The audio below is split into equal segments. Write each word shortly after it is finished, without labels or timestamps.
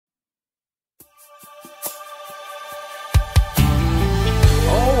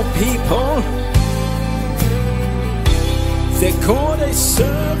people. The God I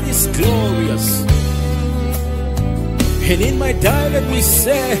serve is glorious. And in my dialect we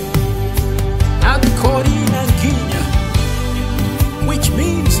say Ankorina Ginya, which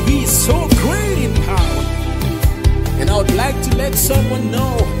means he is so great in power. And I would like to let someone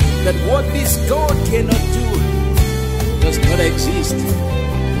know that what this God cannot do does not exist.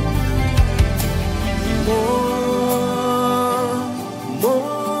 More,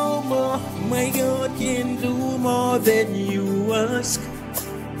 my God can do more than you ask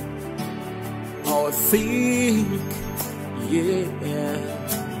or think, yeah.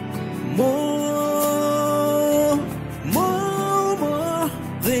 More,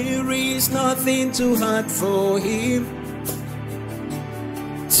 there is nothing too hard for him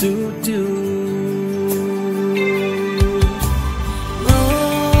to do.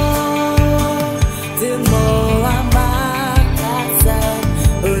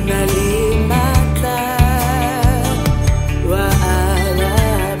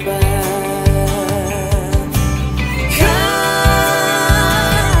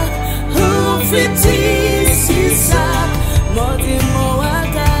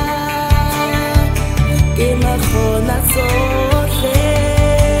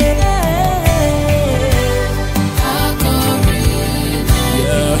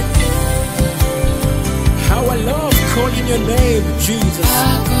 Calling your name, Jesus.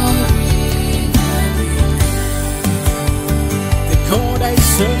 The God I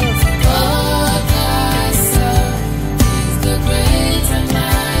serve. God I serve is the great and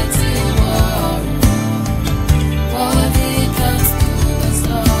mighty one. What he comes to the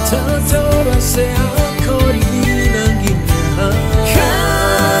storm. Turns over, say I'm calling again.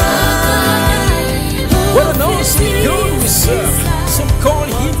 What an awesome God we serve. Some call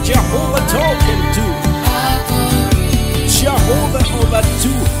him Jehovah talking to. Jehovah over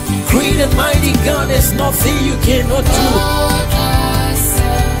two. Great and mighty God, there's nothing you cannot do. God I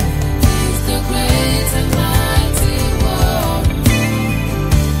serve is the great and mighty one.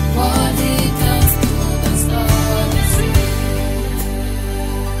 What he comes to the storm.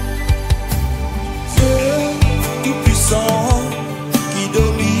 Dieu tout-puissant qui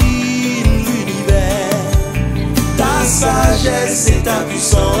domine l'univers. Ta sagesse et ta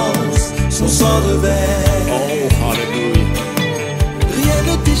puissance sont sans revers. Oh, hallelujah. Rien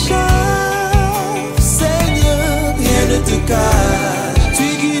ne t'échappe, Seigneur, rien ne te cache. Tu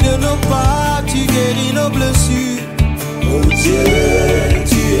guides nos pas, tu guéris nos blessures. Oh Dieu,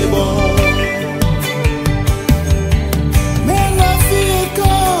 tu es bon. Mais la vie est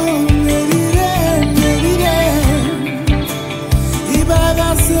comme l'irène, Ibaga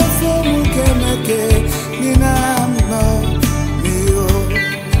se fait mukemeke, ninamno, mio.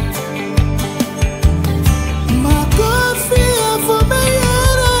 Ma coffee for me.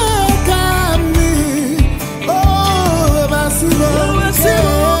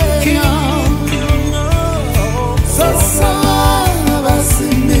 Sasa basi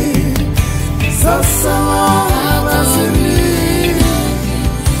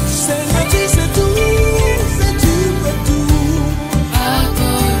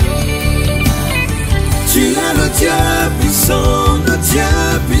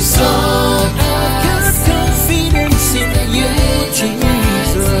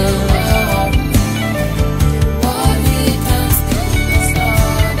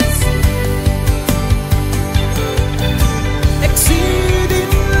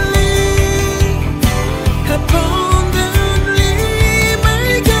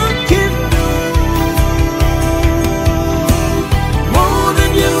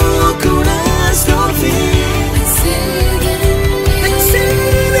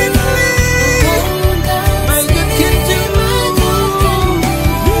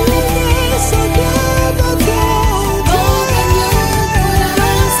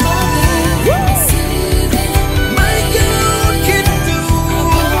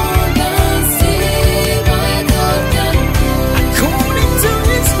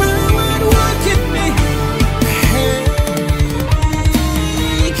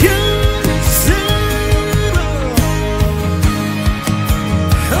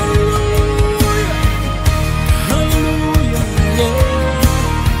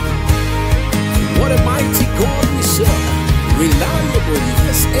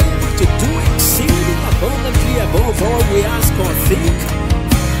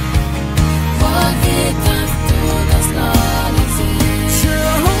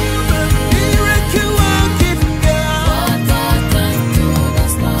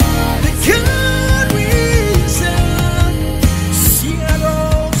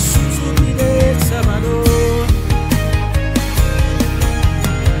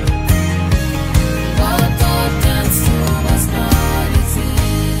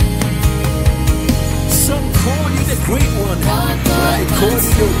great one. When I call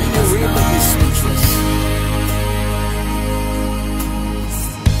you, you will be speechless.